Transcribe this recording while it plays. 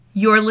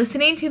You're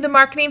listening to the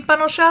Marketing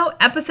Funnel Show,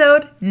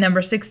 episode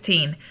number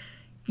 16.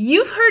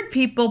 You've heard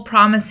people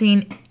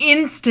promising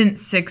instant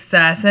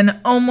success and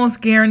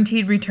almost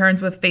guaranteed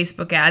returns with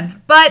Facebook ads,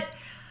 but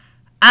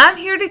I'm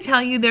here to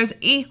tell you there's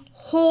a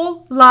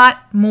whole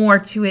lot more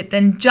to it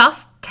than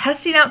just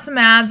testing out some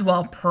ads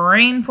while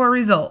praying for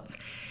results.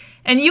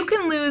 And you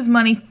can lose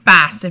money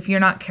fast if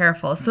you're not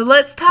careful. So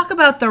let's talk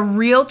about the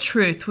real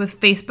truth with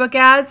Facebook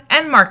ads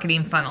and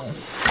marketing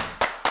funnels.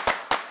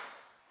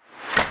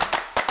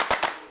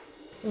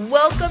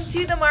 Welcome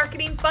to the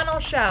Marketing Funnel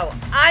Show.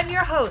 I'm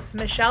your host,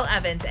 Michelle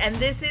Evans, and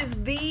this is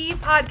the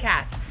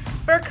podcast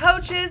for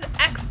coaches,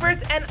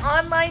 experts, and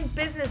online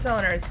business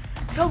owners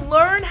to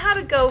learn how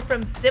to go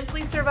from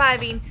simply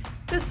surviving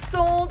to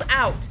sold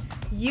out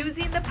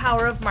using the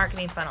power of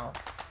marketing funnels.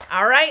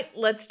 All right,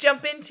 let's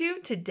jump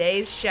into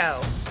today's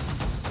show.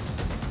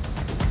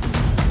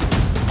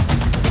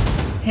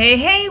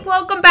 Hey,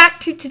 welcome back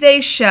to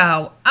today's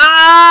show.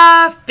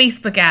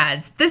 Facebook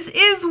ads. This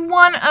is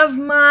one of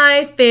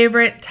my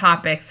favorite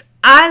topics.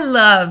 I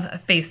love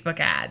Facebook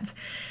ads,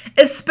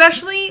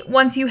 especially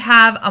once you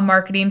have a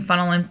marketing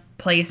funnel in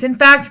place. In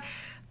fact,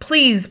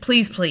 please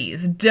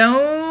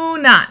do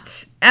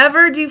not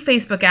ever do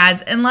Facebook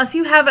ads unless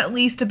you have at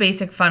least a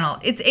basic funnel.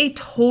 It's a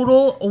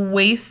total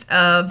waste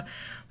of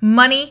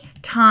money,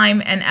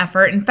 time, and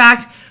effort. In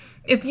fact,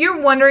 if you're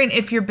wondering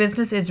if your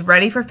business is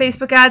ready for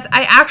Facebook ads,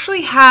 I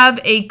actually have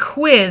a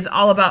quiz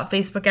all about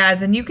Facebook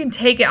ads, and you can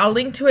take it. I'll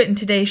link to it in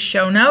today's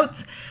show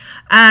notes.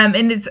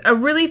 And it's a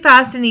really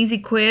fast and easy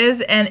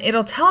quiz, and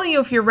it'll tell you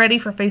if you're ready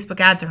for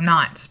Facebook ads or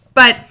not.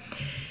 But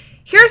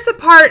here's the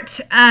part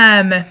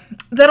that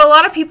a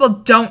lot of people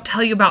don't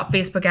tell you about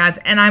Facebook ads,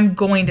 and I'm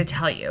going to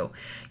tell you.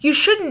 You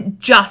shouldn't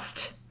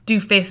just do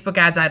Facebook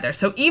ads either.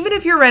 So even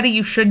if you're ready,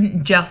 you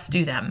shouldn't just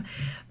do them.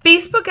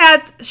 Facebook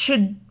ads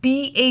should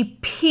be a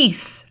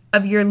piece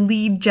of your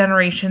lead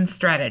generation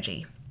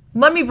strategy.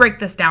 Let me break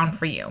this down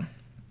for you.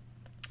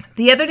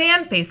 The other day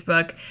on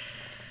Facebook,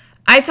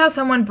 I saw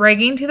someone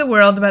bragging to the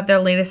world about their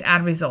latest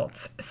ad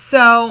results.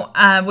 So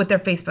with their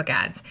Facebook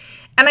ads.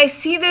 And I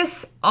see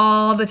this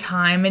all the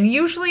time. And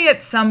usually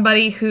it's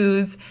somebody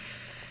who's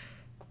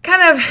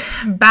kind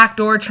of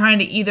backdoor trying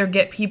to either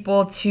get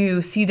people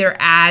to see their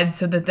ads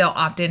so that they'll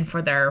opt in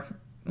for their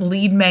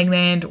lead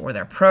magnet or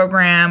their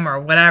program or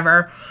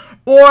whatever,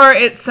 or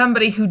it's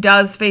somebody who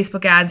does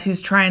Facebook ads who's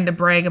trying to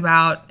brag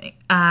about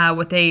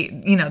what they,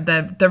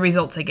 the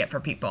results they get for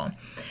people.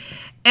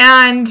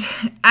 And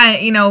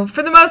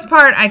for the most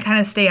part, I kind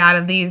of stay out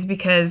of these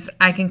because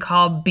I can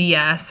call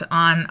BS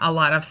on a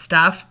lot of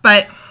stuff.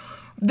 But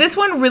this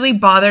one really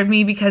bothered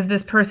me because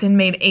this person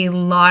made a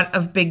lot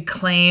of big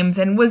claims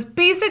and was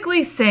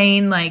basically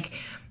saying, like,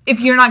 if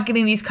you're not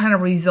getting these kind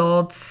of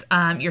results,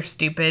 you're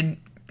stupid.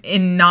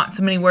 In not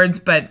so many words,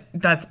 but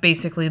that's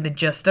basically the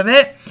gist of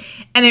it.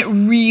 And it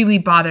really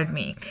bothered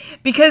me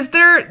because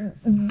their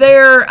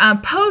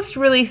post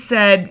really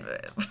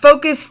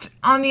focused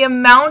on the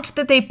amount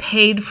that they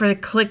paid for the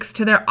clicks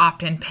to their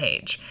opt-in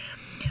page,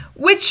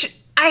 which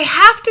I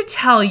have to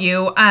tell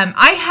you,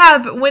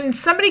 when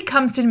somebody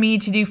comes to me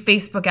to do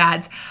Facebook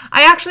ads,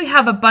 I actually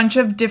have a bunch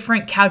of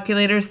different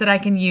calculators that I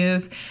can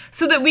use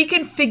so that we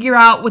can figure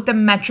out what the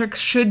metrics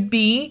should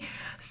be,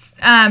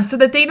 so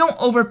that they don't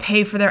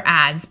overpay for their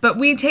ads. But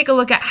we take a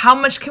look at how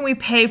much can we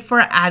pay for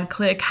an ad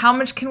click, how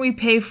much can we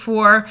pay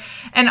for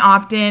an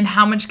opt-in,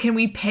 how much can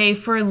we pay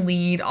for a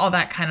lead, all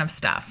that kind of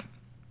stuff.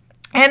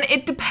 And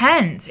it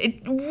depends. It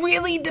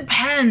really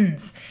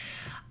depends.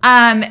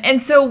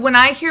 And so when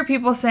I hear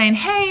people saying,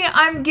 hey,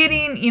 I'm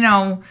getting,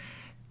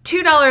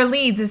 $2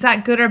 leads, is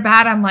that good or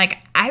bad? I'm like,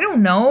 I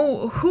don't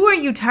know. Who are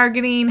you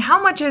targeting?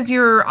 How much is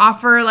your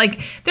offer?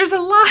 Like, there's a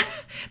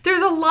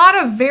lot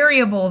of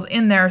variables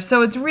in there.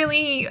 So it's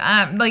really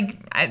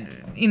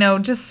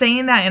just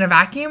saying that in a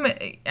vacuum,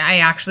 I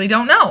actually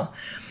don't know.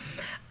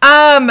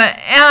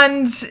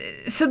 And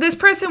so this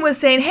person was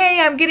saying, hey,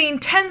 I'm getting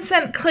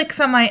 10-cent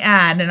clicks on my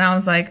ad. And I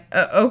was like,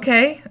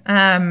 okay,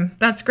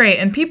 that's great.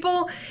 And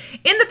people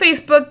in the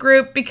Facebook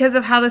group, because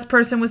of how this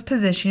person was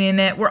positioning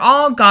it, were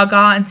all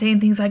gaga and saying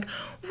things like,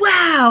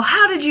 wow,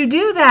 how did you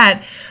do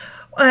that?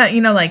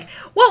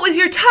 What was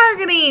your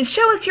targeting?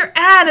 Show us your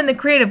ad in the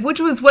creative,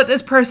 which was what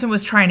this person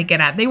was trying to get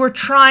at. They were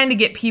trying to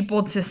get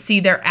people to see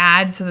their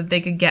ad so that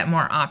they could get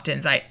more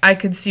opt-ins. I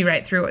could see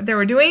right through what they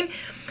were doing.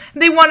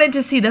 They wanted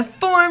to see the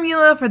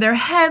formula for their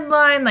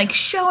headline, like,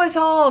 show us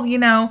all,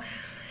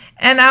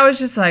 And I was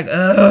just like,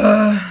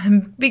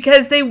 ugh,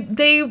 because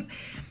the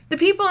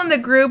people in the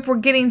group were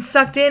getting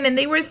sucked in and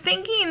they were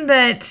thinking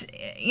that,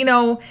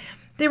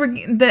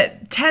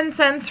 that 10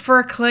 cents for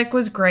a click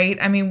was great.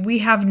 I mean, we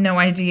have no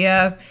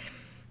idea.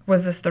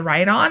 Was this the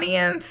right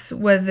audience?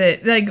 Was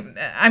it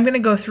I'm going to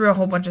go through a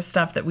whole bunch of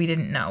stuff that we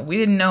didn't know. We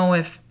didn't know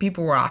if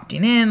people were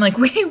opting in.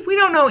 We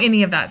don't know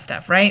any of that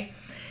stuff, right?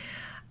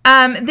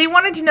 They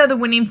wanted to know the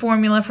winning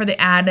formula for the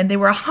ad, and they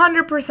were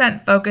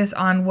 100% focused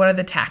on what are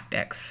the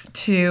tactics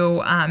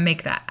to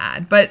make that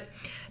ad. But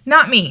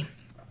not me.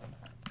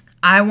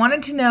 I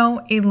wanted to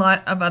know a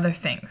lot of other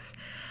things.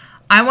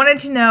 I wanted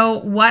to know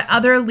what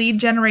other lead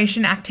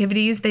generation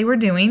activities they were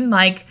doing,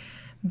 like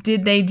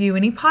did they do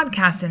any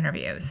podcast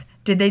interviews?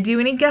 Did they do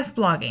any guest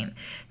blogging?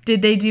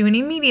 Did they do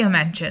any media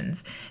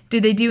mentions?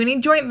 Did they do any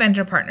joint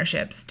venture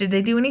partnerships? Did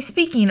they do any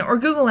speaking or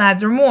Google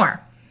ads or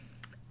more?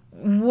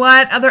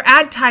 What other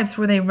ad types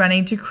were they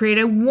running to create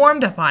a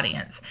warmed up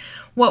audience?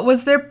 What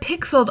was their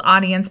pixeled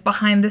audience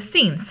behind the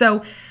scenes?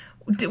 So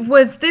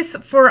was this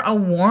for a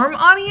warm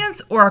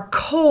audience or a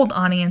cold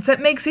audience?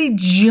 That makes a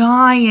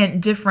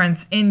giant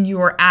difference in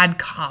your ad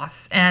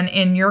costs and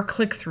in your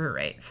click-through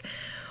rates.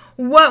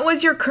 What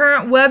was your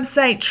current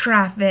website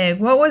traffic?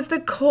 What was the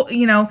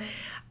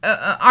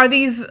are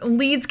these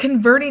leads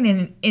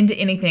converting into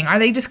anything? Are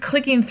they just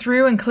clicking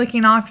through and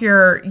clicking off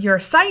your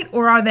site,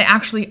 or are they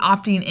actually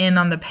opting in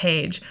on the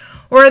page?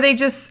 Or are they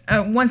just,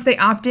 once they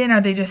opt in,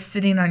 are they just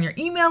sitting on your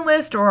email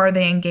list, or are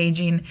they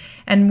engaging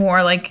and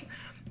more? Like,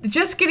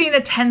 just getting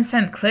a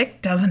 10-cent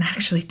click doesn't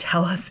actually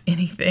tell us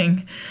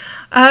anything.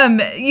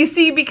 You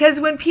see, because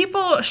when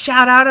people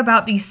shout out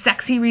about these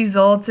sexy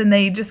results and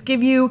they just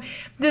give you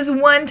this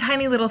one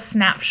tiny little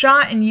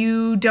snapshot and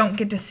you don't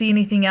get to see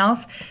anything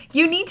else,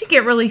 you need to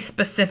get really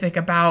specific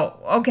about,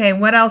 okay,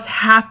 what else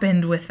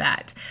happened with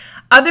that?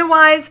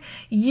 Otherwise,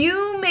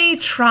 you may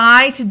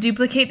try to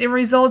duplicate the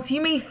results.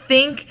 You may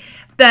think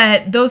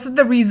that those are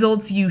the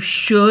results you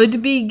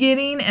should be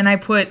getting, and I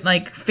put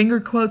like finger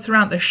quotes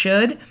around the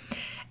should.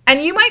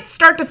 And you might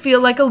start to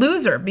feel like a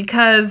loser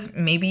because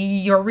maybe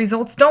your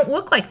results don't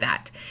look like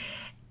that.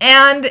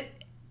 And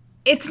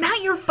it's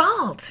not your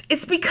fault.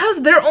 It's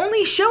because they're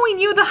only showing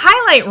you the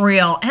highlight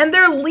reel and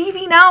they're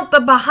leaving out the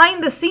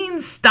behind the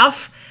scenes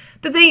stuff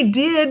that they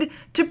did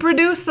to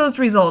produce those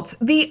results.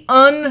 The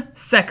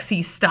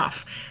unsexy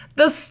stuff.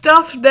 The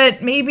stuff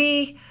that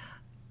maybe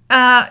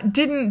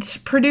didn't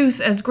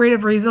produce as great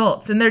of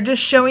results. And they're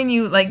just showing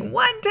you like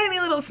one tiny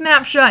little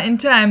snapshot in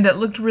time that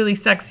looked really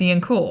sexy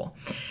and cool.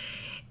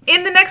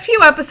 In the next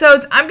few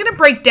episodes, I'm going to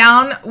break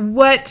down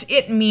what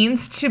it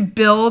means to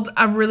build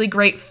a really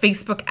great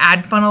Facebook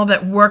ad funnel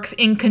that works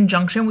in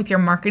conjunction with your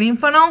marketing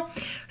funnel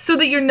so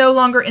that you're no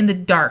longer in the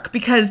dark,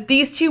 because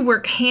these two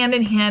work hand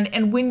in hand.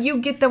 And when you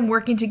get them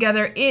working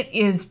together, it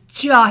is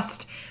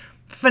just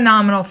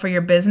phenomenal for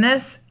your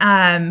business.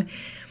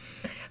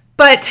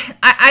 But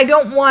I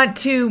don't want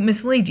to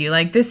mislead you.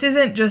 Like, this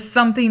isn't just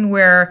something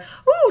where,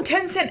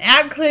 10-cent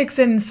ad clicks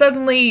and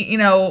suddenly,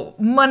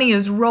 money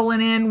is rolling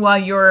in while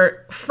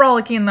you're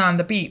frolicking on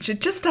the beach.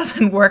 It just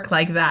doesn't work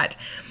like that.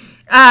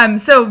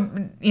 So,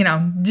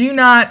 do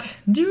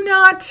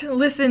not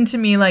listen to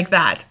me like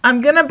that.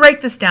 I'm going to break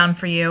this down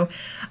for you.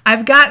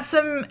 I've got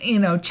some,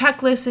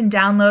 checklists and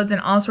downloads and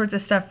all sorts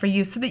of stuff for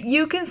you so that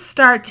you can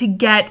start to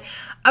get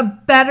a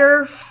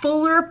better,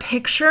 fuller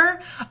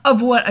picture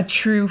of what a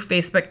true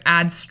Facebook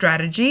ad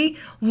strategy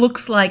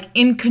looks like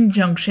in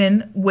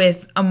conjunction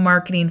with a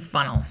marketing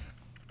funnel.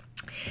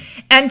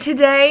 And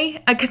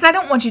today, because I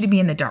don't want you to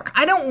be in the dark.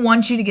 I don't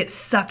want you to get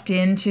sucked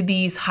into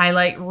these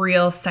highlight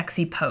reel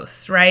sexy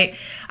posts, right?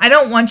 I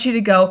don't want you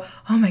to go,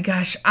 oh my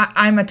gosh,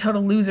 I'm a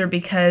total loser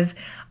because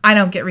I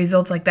don't get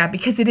results like that,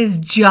 because it is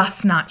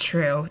just not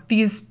true.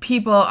 These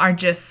people are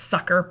just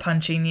sucker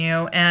punching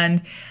you.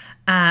 And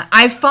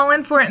I've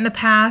fallen for it in the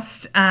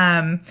past,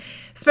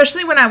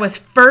 especially when I was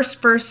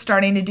first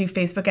starting to do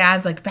Facebook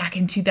ads, like back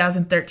in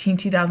 2013,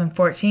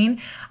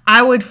 2014,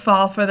 I would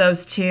fall for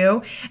those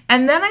too.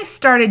 And then I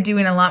started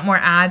doing a lot more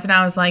ads and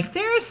I was like,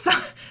 there's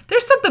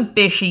something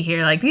fishy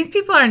here. Like, these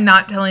people are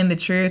not telling the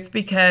truth,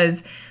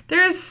 because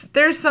there's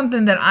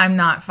something that I'm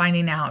not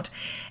finding out.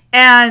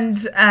 And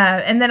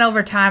then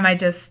over time,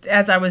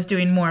 as I was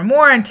doing more and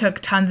more and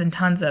took tons and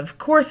tons of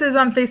courses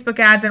on Facebook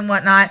ads and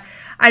whatnot,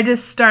 I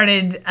just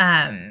started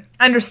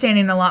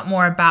understanding a lot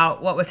more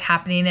about what was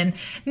happening. And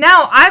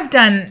now I've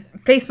done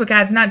Facebook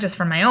ads, not just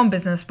for my own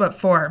business, but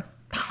for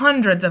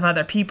hundreds of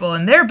other people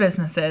and their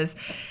businesses.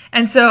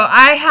 And so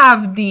I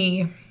have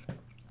the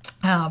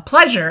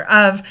pleasure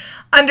of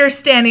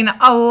understanding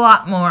a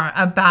lot more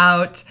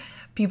about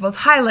people's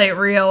highlight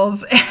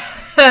reels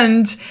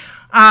and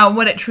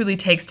what it truly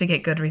takes to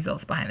get good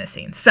results behind the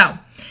scenes. So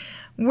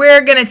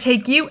we're going to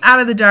take you out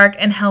of the dark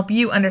and help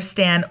you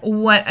understand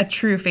what a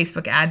true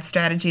Facebook ad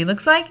strategy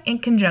looks like in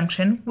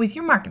conjunction with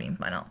your marketing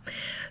funnel.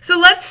 So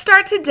let's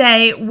start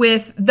today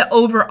with the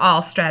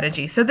overall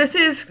strategy. So this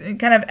is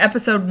kind of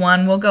episode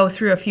 1. We'll go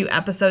through a few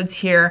episodes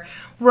here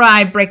where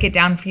I break it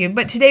down for you.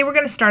 But today we're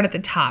going to start at the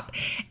top.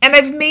 And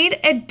I've made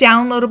a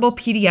downloadable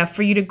PDF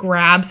for you to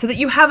grab so that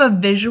you have a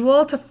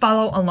visual to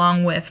follow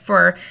along with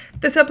for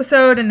this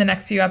episode and the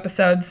next few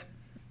episodes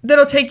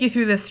that'll take you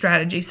through this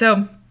strategy.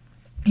 So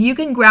you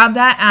can grab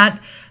that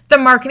at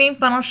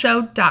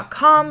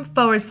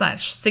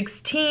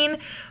themarketingfunnelshow.com/16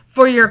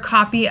 for your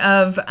copy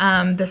of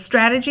the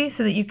strategy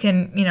so that you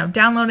can,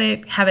 download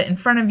it, have it in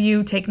front of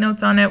you, take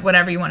notes on it,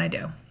 whatever you want to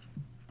do.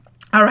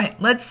 All right,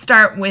 let's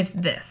start with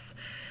this.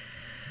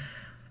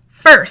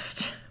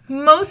 First,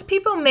 Most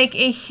people make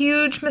a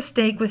huge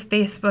mistake with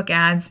Facebook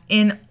ads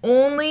in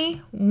only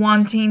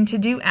wanting to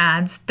do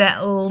ads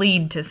that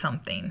lead to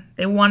something.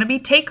 They want to be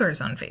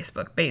takers on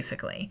Facebook,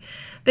 basically.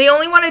 They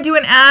only want to do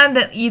an ad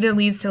that either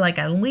leads to like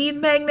a lead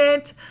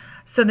magnet,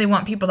 so they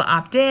want people to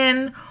opt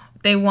in,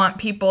 they want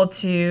people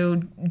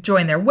to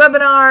join their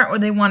webinar, or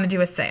they want to do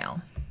a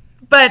sale.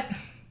 But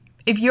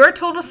if you're a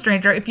total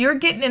stranger, if you're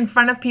getting in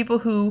front of people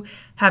who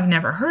have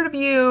never heard of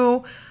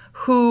you,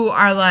 who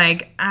are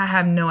like, I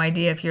have no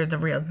idea if you're the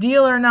real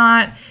deal or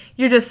not,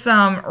 you're just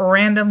some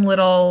random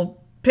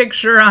little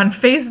picture on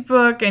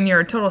Facebook and you're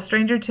a total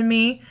stranger to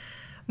me,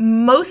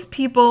 most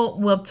people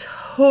will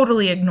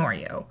totally ignore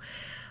you.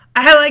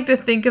 I like to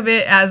think of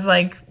it as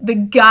like the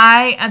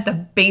guy at the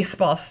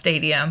baseball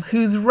stadium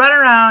who's running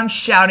around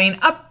shouting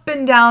up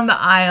and down the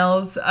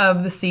aisles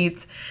of the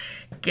seats,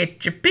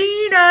 get your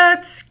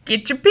peanuts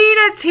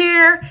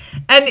here.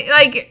 And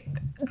like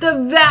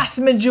the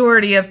vast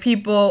majority of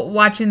people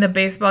watching the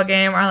baseball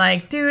game are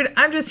like, dude,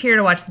 I'm just here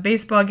to watch the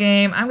baseball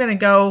game. I'm going to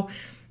go,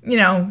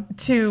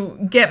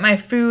 to get my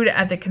food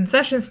at the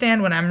concession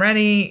stand when I'm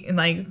ready.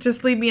 Like,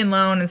 just leave me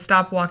alone and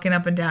stop walking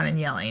up and down and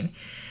yelling.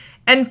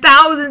 And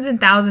thousands and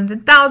thousands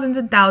and thousands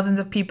and thousands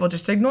of people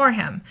just ignore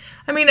him.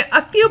 I mean,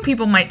 a few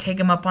people might take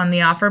him up on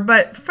the offer,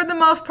 but for the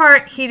most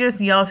part, he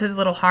just yells his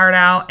little heart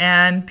out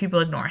and people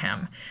ignore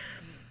him.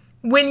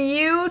 When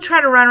you try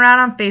to run around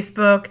on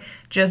Facebook,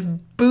 just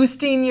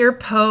boosting your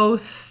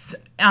posts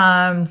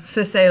to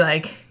say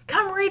like,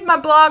 come read my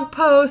blog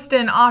post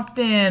and opt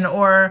in,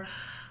 or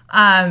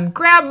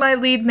grab my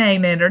lead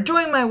magnet, or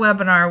join my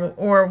webinar,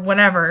 or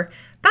whatever,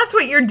 that's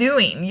what you're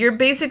doing. You're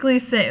basically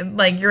saying,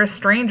 like, you're a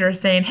stranger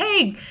saying,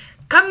 hey,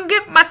 come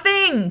get my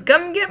thing,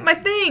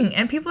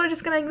 and people are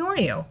just going to ignore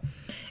you.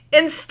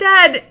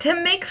 Instead,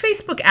 to make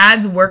Facebook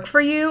ads work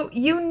for you,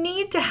 you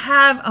need to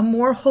have a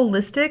more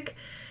holistic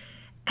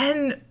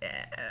and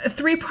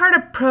three-part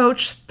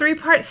approach,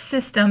 three-part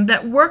system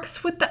that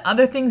works with the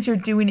other things you're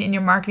doing in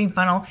your marketing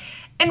funnel.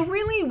 And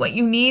really what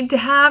you need to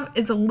have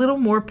is a little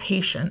more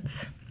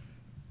patience.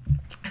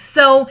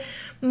 So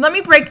let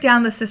me break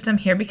down the system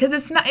here, because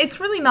it's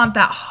really not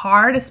that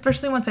hard,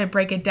 especially once I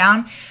break it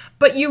down.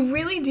 But you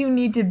really do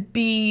need to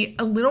be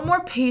a little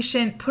more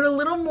patient, put a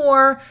little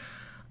more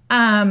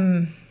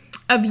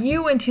of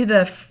you into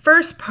the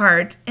first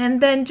part,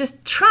 and then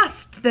just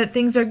trust that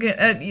things are good,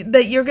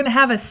 that you're going to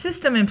have a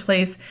system in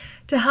place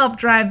to help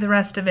drive the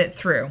rest of it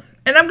through.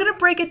 And I'm going to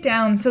break it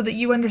down so that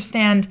you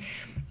understand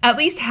at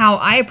least how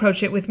I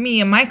approach it with me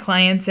and my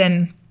clients,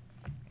 and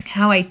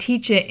how I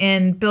teach it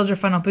in Build Your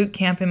Funnel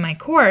Bootcamp in my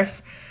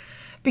course,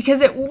 because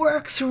it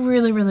works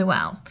really, really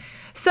well.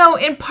 So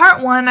in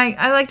part one,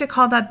 I like to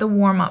call that the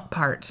warm-up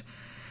part.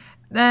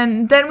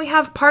 Then we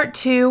have part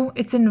two.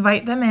 It's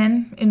invite them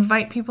in,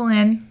 invite people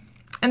in.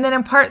 And then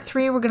in part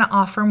three, we're going to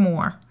offer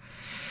more.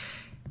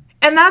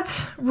 And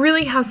that's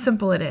really how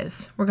simple it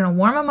is. We're going to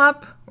warm them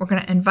up, we're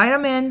going to invite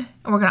them in,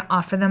 and we're going to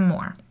offer them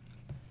more.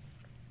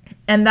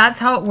 And that's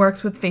how it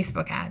works with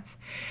Facebook ads.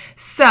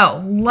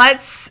 So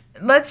let's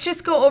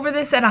just go over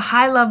this at a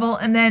high level,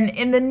 and then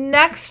in the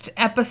next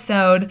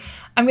episode,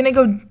 I'm gonna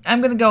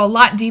go a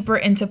lot deeper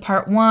into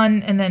part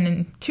one, and then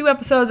in 2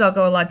 episodes I'll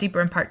go a lot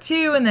deeper in part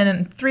 2, and then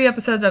in 3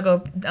 episodes I'll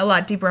go a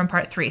lot deeper in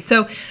part 3.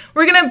 So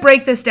we're gonna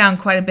break this down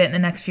quite a bit in the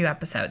next few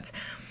episodes.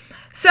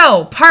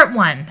 So part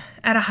 1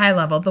 at a high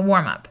level, the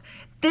warm up.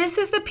 This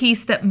is the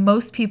piece that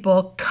most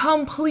people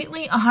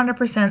completely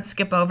 100%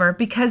 skip over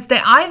because they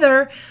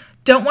either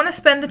don't want to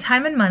spend the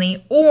time and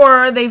money,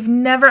 or they've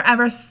never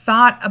ever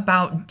thought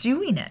about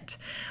doing it.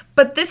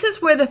 But this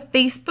is where the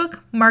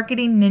Facebook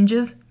marketing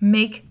ninjas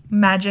make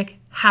magic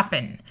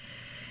happen.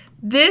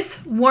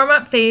 This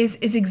warm-up phase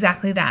is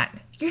exactly that.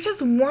 You're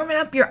just warming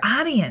up your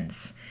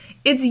audience.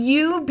 It's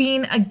you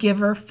being a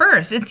giver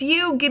first. It's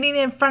you getting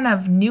in front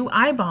of new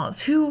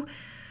eyeballs who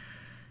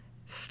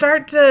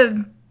start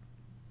to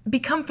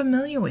become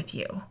familiar with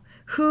you,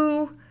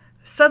 who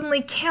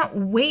suddenly can't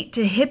wait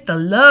to hit the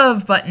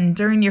love button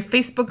during your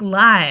Facebook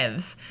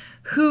Lives,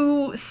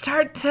 who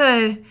start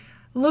to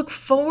look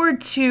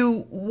forward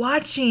to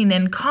watching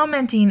and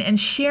commenting and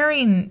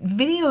sharing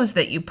videos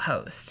that you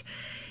post.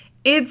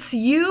 It's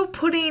you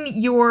putting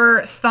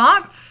your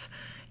thoughts,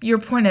 your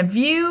point of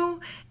view,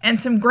 and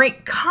some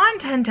great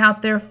content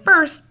out there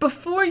first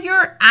before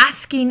you're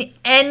asking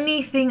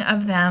anything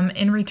of them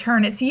in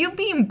return. It's you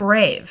being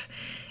brave.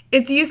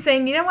 It's you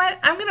saying, you know what,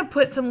 I'm going to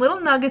put some little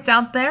nuggets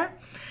out there.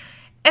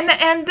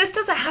 And this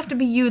doesn't have to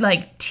be you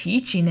like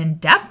teaching in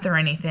depth or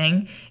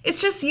anything.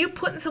 It's just you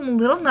putting some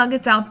little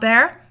nuggets out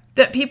there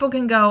that people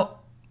can go,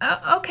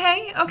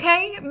 okay,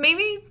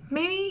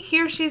 maybe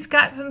here she's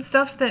got some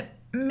stuff that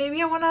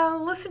maybe I want to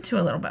listen to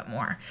a little bit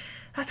more.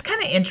 That's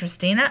kind of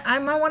interesting. I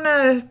might want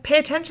to pay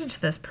attention to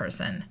this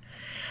person.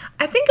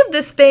 I think of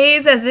this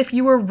phase as if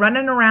you were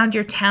running around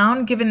your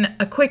town giving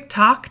a quick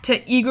talk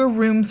to eager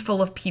rooms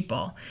full of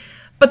people.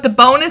 But the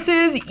bonus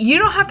is you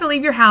don't have to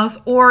leave your house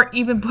or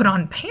even put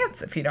on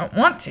pants if you don't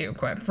want to,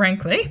 quite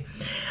frankly.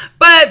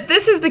 But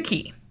this is the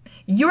key.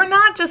 You're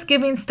not just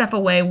giving stuff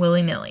away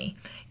willy-nilly.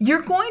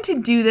 You're going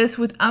to do this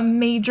with a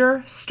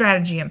major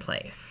strategy in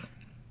place.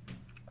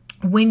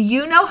 When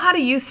you know how to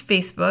use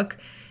Facebook,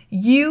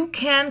 you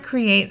can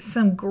create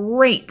some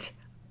great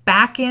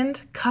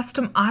back-end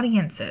custom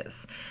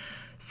audiences.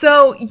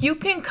 So you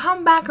can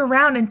come back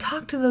around and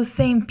talk to those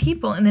same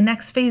people in the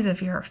next phase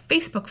of your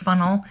Facebook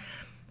funnel,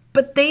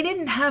 but they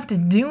didn't have to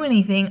do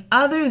anything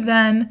other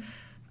than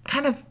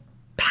kind of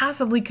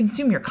passively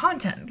consume your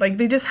content. Like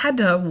they just had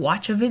to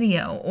watch a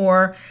video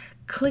or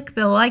click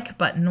the like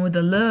button or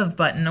the love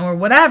button or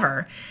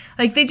whatever.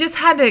 Like they just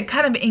had to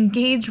kind of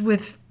engage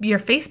with your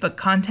Facebook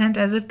content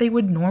as if they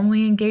would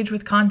normally engage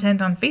with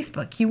content on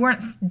Facebook. You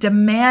weren't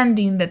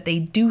demanding that they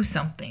do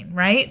something,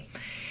 right?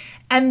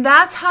 And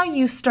that's how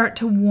you start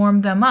to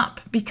warm them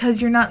up,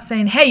 because you're not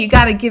saying, hey, you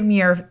got to give me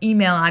your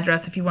email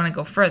address if you want to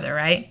go further,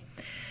 right?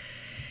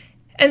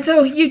 And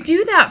so you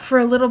do that for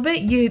a little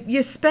bit.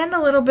 You spend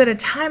a little bit of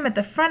time at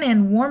the front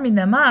end warming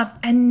them up,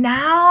 and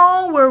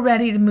now we're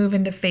ready to move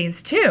into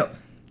phase 2.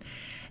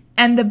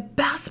 And the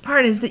best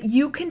part is that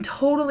you can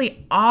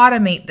totally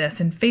automate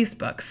this in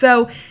Facebook.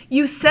 So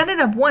you set it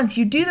up once,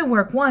 you do the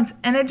work once,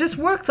 and it just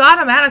works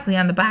automatically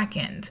on the back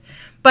end.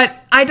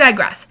 But I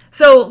digress.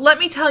 So let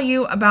me tell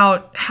you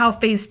about how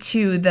phase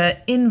 2,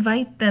 the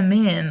invite them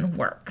in,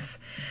 works.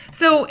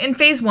 So in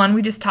phase 1,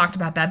 we just talked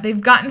about that.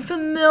 They've gotten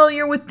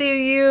familiar with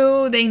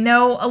you. They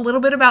know a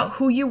little bit about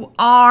who you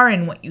are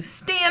and what you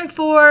stand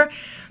for.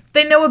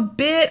 They know a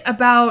bit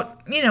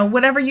about,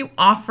 whatever you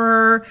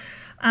offer.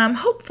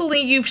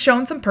 Hopefully you've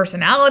shown some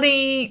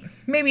personality,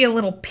 maybe a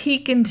little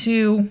peek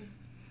into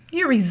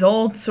your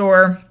results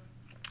or,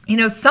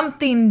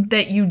 something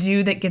that you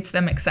do that gets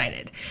them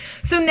excited.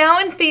 So now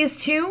in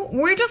phase 2,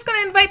 we're just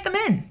going to invite them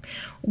in.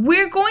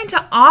 We're going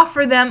to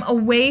offer them a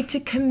way to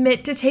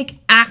commit to take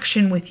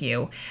action with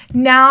you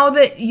now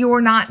that you're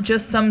not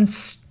just some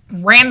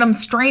random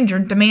stranger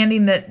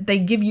demanding that they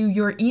give you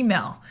your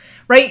email,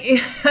 right?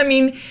 I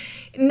mean,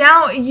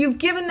 now you've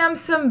given them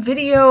some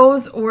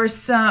videos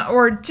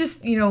or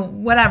just,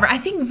 whatever. I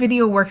think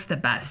video works the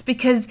best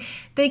because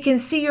they can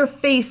see your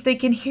face, they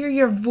can hear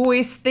your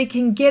voice, they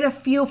can get a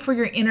feel for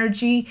your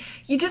energy.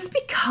 You just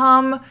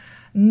become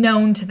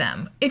known to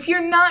them. If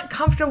you're not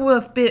comfortable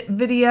with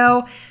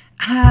video,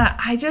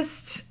 I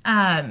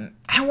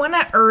want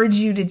to urge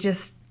you to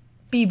just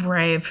be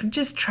brave.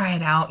 Just try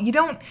it out.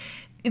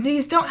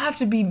 These don't have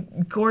to be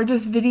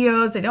gorgeous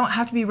videos. They don't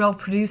have to be well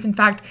produced. In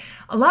fact,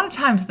 a lot of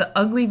times the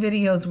ugly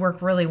videos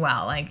work really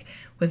well, like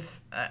with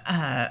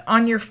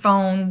on your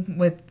phone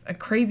with a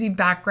crazy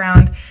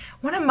background.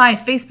 One of my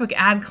Facebook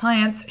ad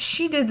clients,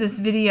 she did this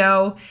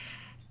video.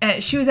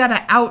 She was at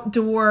an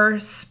outdoor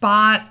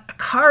spot.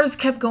 Cars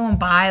kept going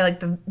by.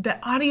 Like the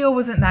audio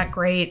wasn't that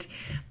great,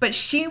 but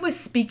she was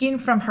speaking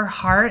from her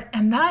heart,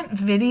 and that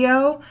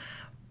video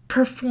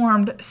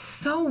performed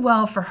so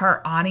well for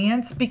her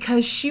audience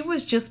because she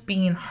was just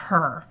being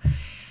her.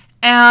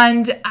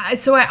 And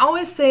so I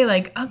always say,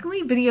 like,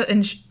 ugly video,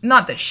 and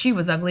not that she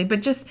was ugly,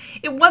 but just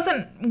it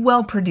wasn't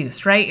well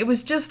produced, right? It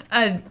was just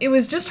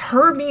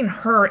her being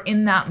her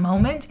in that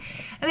moment.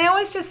 And I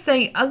always just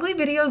say ugly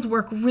videos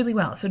work really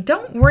well. So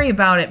don't worry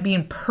about it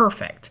being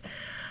perfect.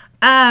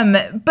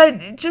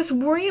 But just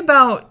worry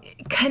about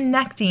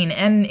connecting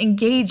and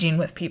engaging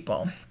with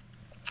people.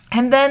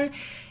 And then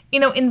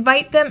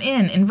invite them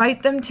in,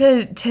 invite them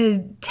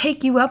to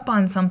take you up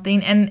on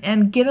something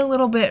and get a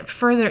little bit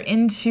further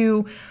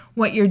into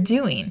what you're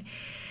doing.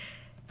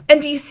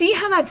 And do you see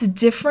how that's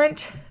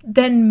different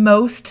than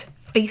most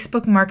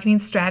Facebook marketing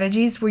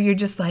strategies where you're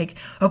just like,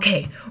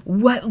 okay,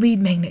 what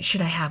lead magnet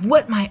should I have?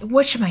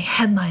 What should my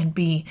headline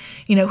be?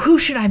 Who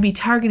should I be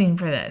targeting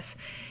for this?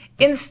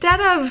 Instead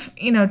of,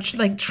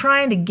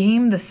 trying to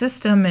game the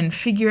system and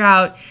figure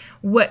out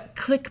what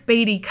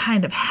clickbaity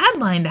kind of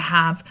headline to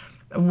have,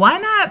 why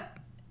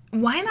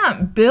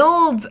not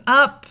build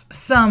up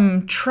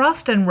some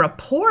trust and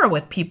rapport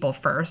with people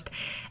first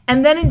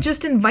and then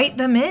just invite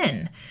them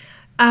in?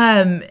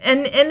 And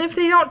if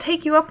they don't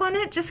take you up on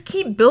it, just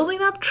keep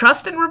building up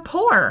trust and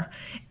rapport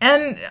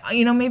and,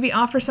 maybe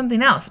offer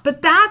something else.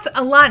 But that's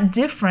a lot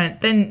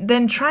different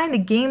than trying to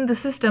game the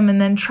system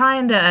and then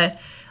trying to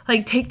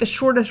take the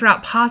shortest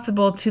route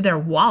possible to their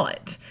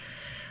wallet.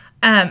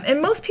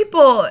 And most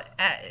people,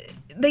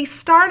 they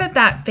start at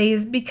that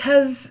phase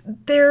because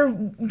they're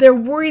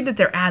worried that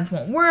their ads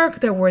won't work.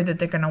 They're worried that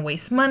they're going to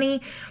waste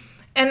money.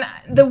 And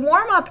the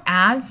warm-up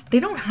ads, they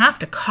don't have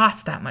to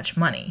cost that much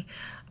money.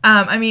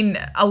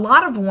 A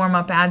lot of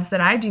warm-up ads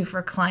that I do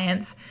for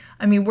clients,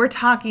 we're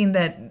talking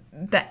that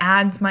the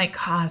ads might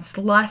cost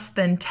less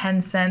than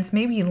 10 cents,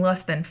 maybe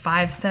less than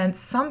 5 cents,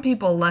 some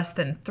people less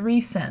than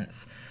 3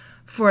 cents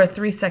for a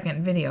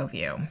 3-second video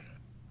view.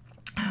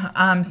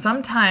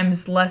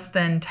 Sometimes less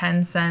than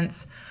 10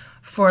 cents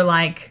for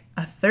like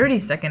a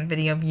 30-second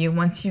video view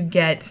once you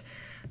get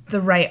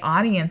the right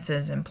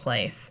audiences in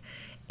place.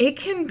 It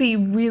can be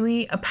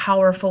really a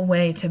powerful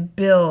way to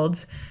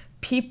build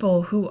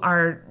people who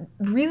are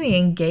really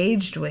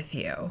engaged with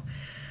you.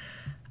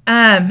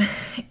 And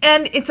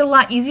it's a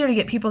lot easier to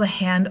get people to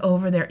hand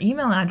over their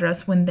email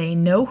address when they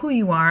know who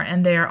you are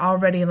and they're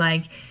already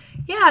like,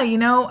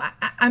 yeah,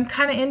 I'm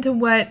kind of into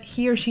what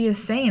he or she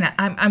is saying.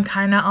 I'm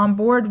kind of on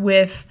board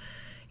with,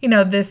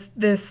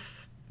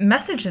 this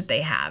message that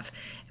they have.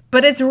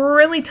 But it's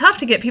really tough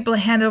to get people to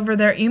hand over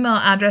their email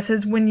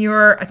addresses when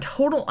you're a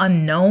total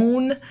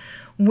unknown,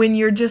 when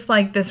you're just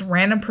like this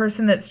random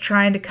person that's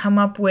trying to come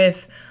up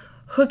with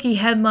hooky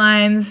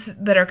headlines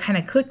that are kind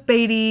of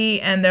clickbaity,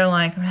 and they're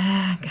like,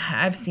 God,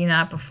 I've seen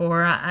that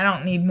before. I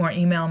don't need more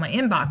email in my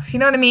inbox. You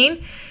know what I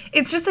mean?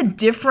 It's just a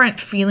different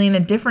feeling, a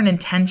different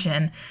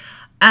intention.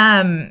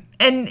 And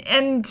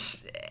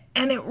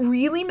it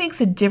really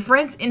makes a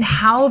difference in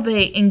how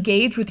they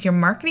engage with your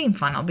marketing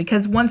funnel,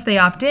 because once they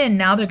opt in,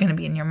 now they're going to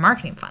be in your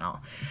marketing funnel.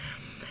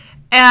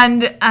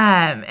 And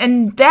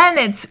then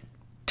it's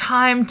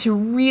time to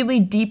really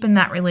deepen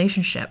that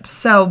relationship.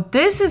 So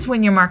this is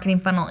when your marketing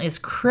funnel is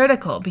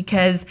critical,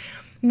 because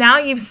now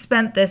you've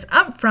spent this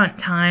upfront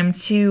time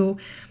to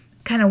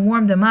kind of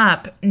warm them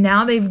up.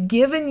 Now they've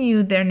given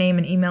you their name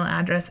and email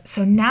address.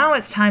 So now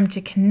it's time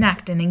to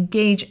connect and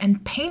engage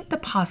and paint the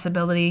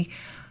possibility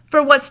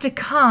for what's to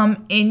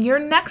come in your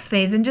next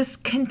phase, and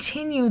just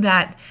continue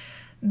that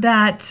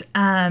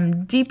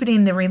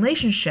deepening the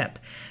relationship.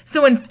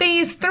 So in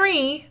phase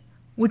 3,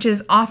 which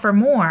is offer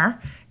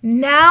more,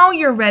 now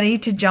you're ready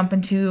to jump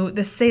into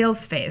the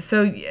sales phase.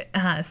 So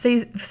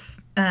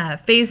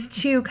phase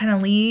 2 kind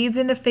of leads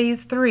into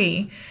phase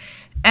 3.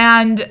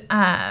 And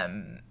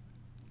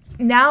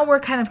now we're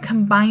kind of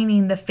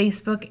combining the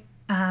Facebook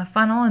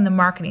funnel and the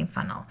marketing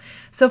funnel.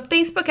 So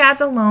Facebook ads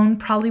alone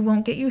probably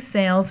won't get you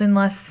sales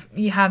unless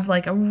you have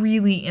like a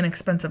really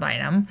inexpensive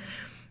item.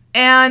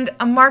 And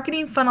a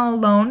marketing funnel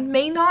alone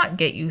may not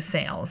get you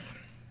sales.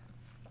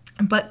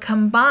 But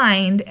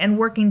combined and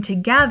working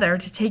together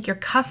to take your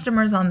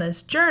customers on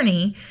this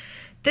journey,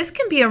 this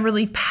can be a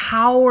really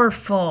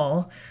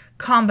powerful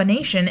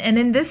combination. And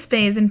in this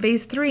phase, in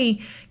phase 3,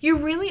 you're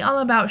really all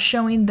about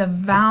showing the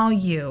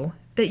value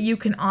that you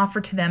can offer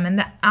to them, and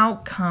the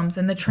outcomes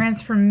and the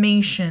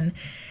transformation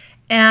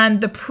and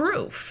the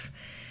proof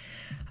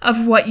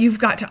of what you've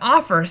got to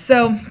offer.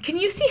 So can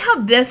you see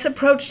how this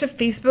approach to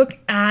Facebook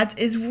ads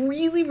is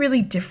really,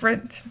 really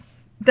different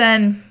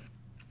than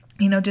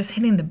just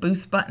hitting the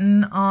boost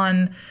button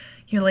on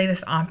your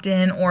latest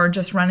opt-in, or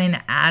just running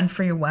an ad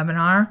for your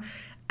webinar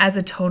as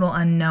a total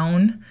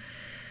unknown,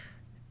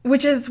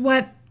 which is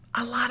what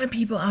a lot of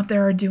people out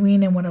there are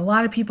doing and what a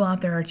lot of people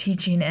out there are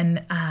teaching.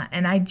 And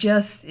I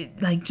just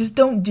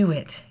don't do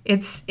it.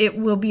 It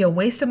will be a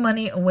waste of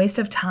money, a waste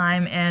of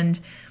time. And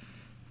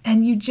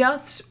you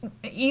just,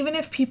 even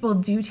if people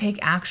do take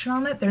action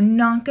on it, they're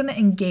not going to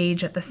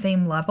engage at the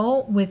same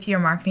level with your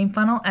marketing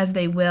funnel as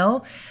they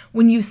will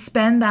when you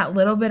spend that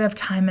little bit of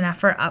time and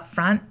effort up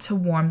front to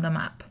warm them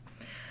up.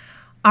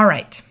 All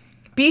right.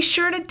 Be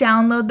sure to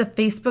download the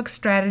Facebook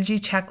strategy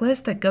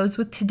checklist that goes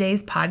with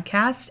today's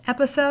podcast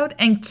episode,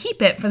 and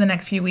keep it for the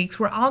next few weeks,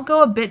 where I'll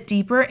go a bit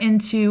deeper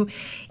into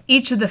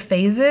each of the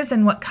phases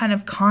and what kind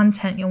of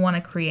content you'll want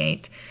to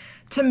create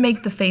to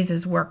make the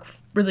phases work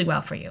really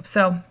well for you.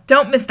 So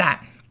don't miss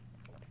that.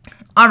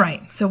 All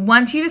right. So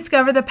once you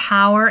discover the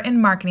power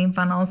in marketing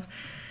funnels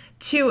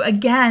to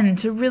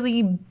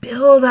really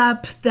build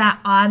up that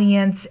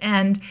audience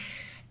and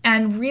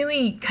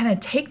really kind of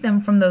take them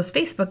from those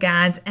Facebook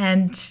ads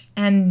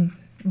and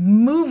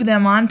move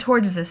them on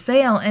towards the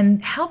sale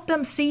and help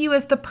them see you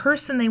as the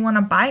person they want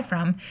to buy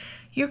from,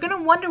 you're going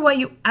to wonder why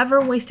you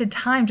ever wasted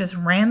time just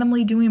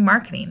randomly doing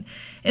marketing.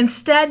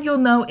 Instead, you'll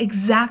know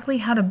exactly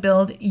how to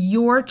build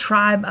your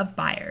tribe of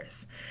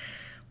buyers.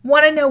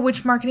 Want to know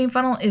which marketing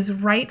funnel is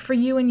right for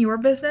you and your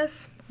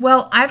business?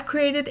 Well, I've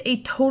created a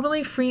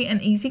totally free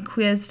and easy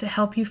quiz to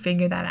help you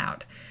figure that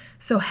out.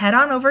 So head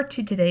on over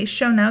to today's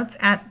show notes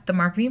at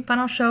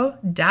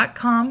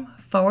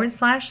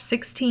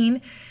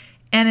themarketingfunnelshow.com/16.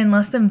 And in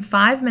less than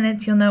 5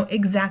 minutes, you'll know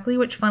exactly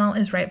which funnel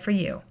is right for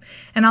you.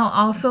 And I'll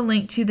also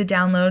link to the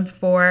download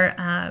for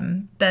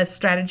the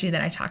strategy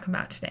that I talked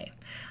about today.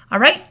 All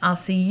right, I'll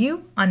see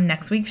you on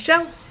next week's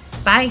show.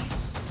 Bye.